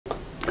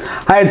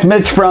Hi, it's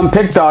Mitch from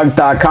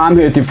PickDawgz.com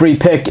here with your free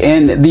pick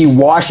in the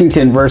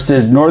Washington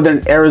versus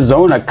Northern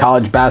Arizona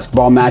college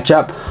basketball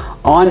matchup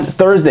on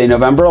Thursday,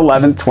 November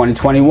 11th,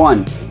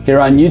 2021. Here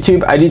on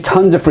YouTube, I do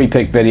tons of free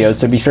pick videos,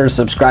 so be sure to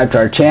subscribe to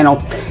our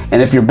channel. And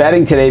if you're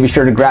betting today, be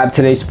sure to grab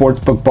today's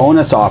sportsbook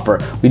bonus offer.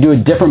 We do a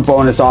different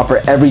bonus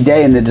offer every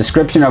day in the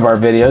description of our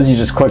videos. You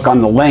just click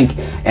on the link.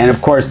 And of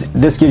course,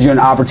 this gives you an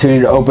opportunity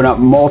to open up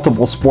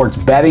multiple sports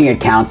betting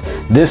accounts.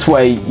 This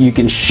way, you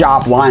can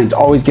shop lines,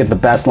 always get the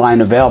best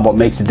line available. It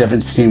makes a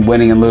difference between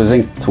winning and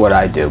losing. It's what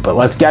I do. But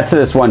let's get to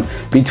this one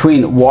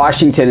between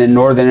Washington and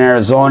Northern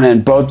Arizona.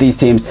 And both these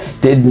teams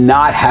did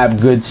not have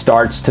good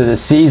starts to the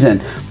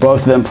season.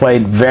 Both of them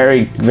played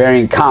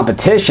varying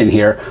competition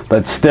here,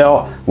 but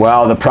still,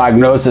 well, the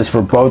prognosis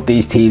for both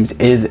these teams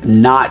is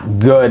not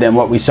good. And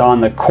what we saw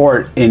on the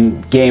court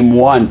in game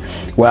one,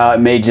 well,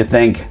 it made you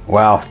think,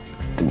 well,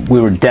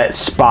 we were dead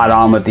spot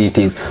on with these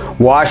teams.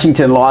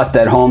 Washington lost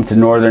at home to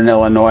Northern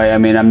Illinois. I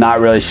mean, I'm not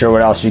really sure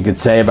what else you could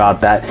say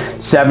about that.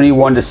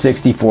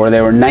 71-64.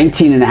 They were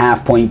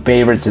 19.5-point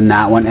favorites in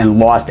that one and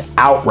lost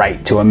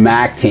outright to a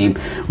MAC team.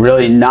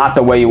 Really not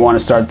the way you want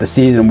to start the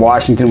season.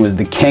 Washington was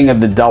the king of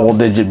the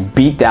double-digit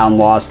beatdown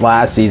loss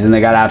last season. They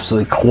got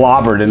absolutely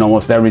clobbered in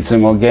almost every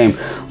single game,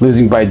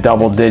 losing by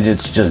double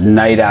digits just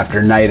night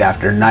after night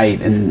after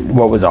night, and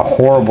what was a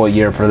horrible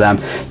year for them.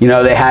 You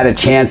know, they had a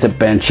chance at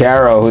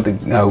Banchero,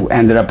 who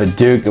ended up at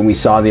Duke, and we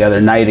saw the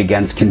other night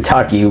against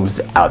Kentucky, who was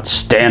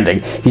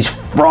outstanding. He's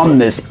from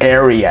this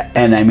area,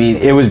 and I mean,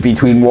 it was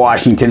between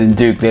Washington and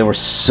Duke. They were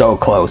so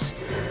close.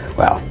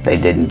 Well, they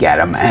didn't get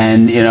him,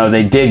 and you know,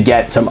 they did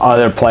get some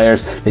other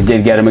players. They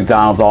did get a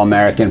McDonald's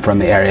All-American from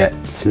the area.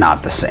 It's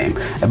not the same,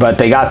 but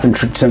they got some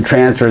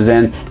transfers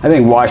in. I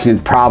think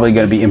Washington's probably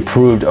going to be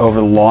improved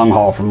over the long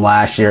haul from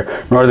last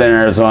year. Northern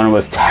Arizona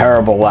was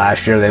terrible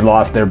last year. They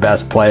lost their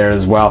best player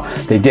as well.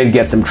 They did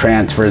get some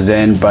transfers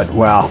in, but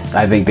well,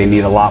 I think they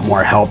need a lot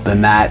more help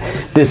than that.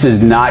 This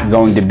is not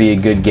going to be a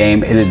good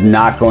game. It is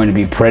not going to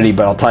be pretty,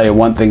 but I'll tell you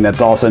one thing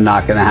that's also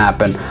not going to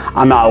happen.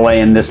 I'm not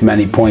laying this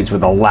many points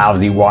with a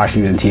lousy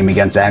Washington team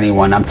against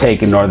anyone. I'm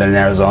taking Northern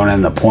Arizona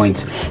and the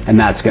points, and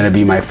that's going to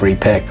be my free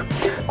pick.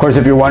 Of course,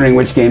 if you're wondering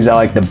which games I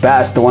like the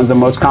best, the ones I'm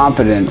most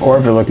confident in, or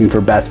if you're looking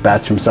for best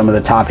bets from some of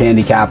the top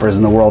handicappers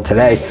in the world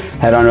today,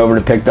 head on over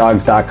to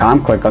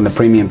PickDawgz.com, click on the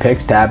Premium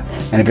Picks tab,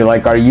 and if you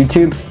like our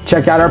YouTube,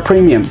 check out our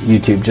Premium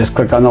YouTube. Just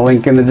click on the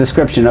link in the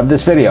description of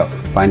this video.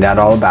 Find out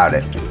all about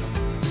it.